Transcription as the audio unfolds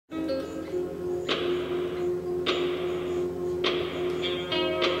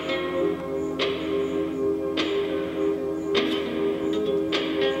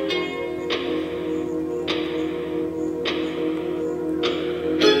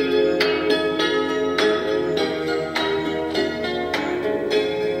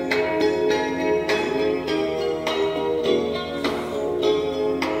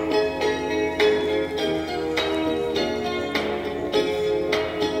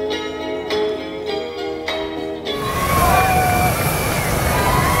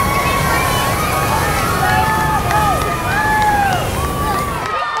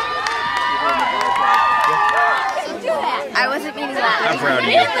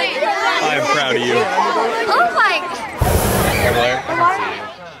I am proud of you. Oh my God. Over there.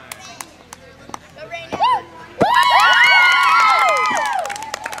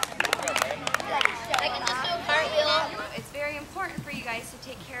 I can see you. It's very important for you guys to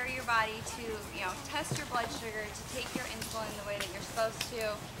take care of your body, to test your blood sugar, to take your insulin the way that you're supposed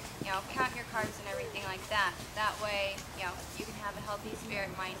to, count your carbs and everything like that. That way, you can have a healthy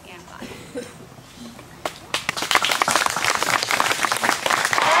spirit, mind, and body.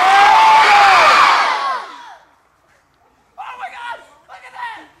 Oh my God! Look at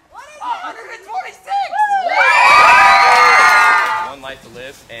that! What is it? 126! One life to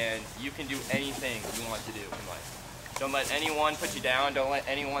live, and you can do anything you want to do in life. Don't let anyone put you down. Don't let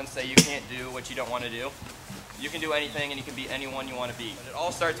anyone say you can't do what you don't want to do. You can do anything, and you can be anyone you want to be. But it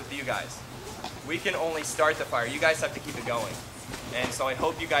all starts with you guys. We can only start the fire. You guys have to keep it going. And so I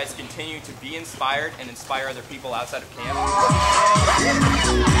hope you guys continue to be inspired and inspire other people outside of camp.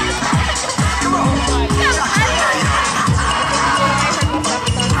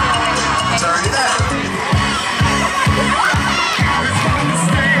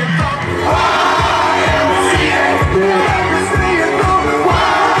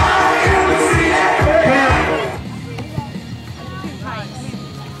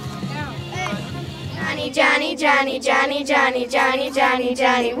 Johnny, Johnny, Johnny, Johnny, Johnny, Johnny,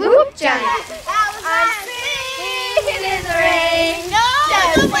 Johnny, whoop, Johnny. I'm singing in the rain,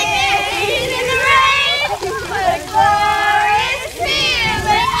 just singing in the rain. What a glorious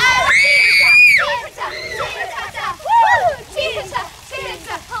feeling!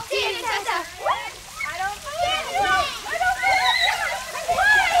 I don't believe you.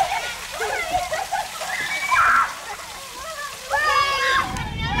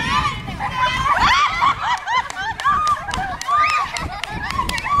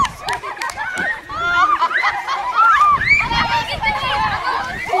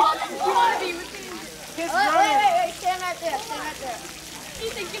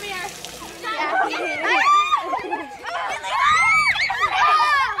 Ethan, give me your...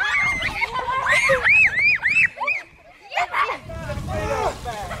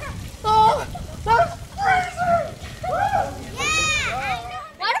 Oh, that's crazy! Yeah!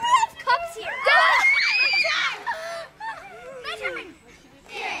 Why do we have cups here?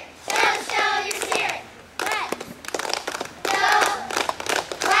 Spirit, show your spirit. Let's go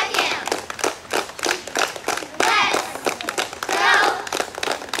rock him. Let's go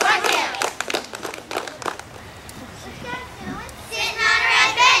rock him. Sitting on a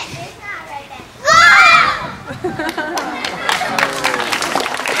red bench. It's not a red bench.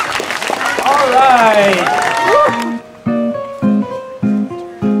 All right.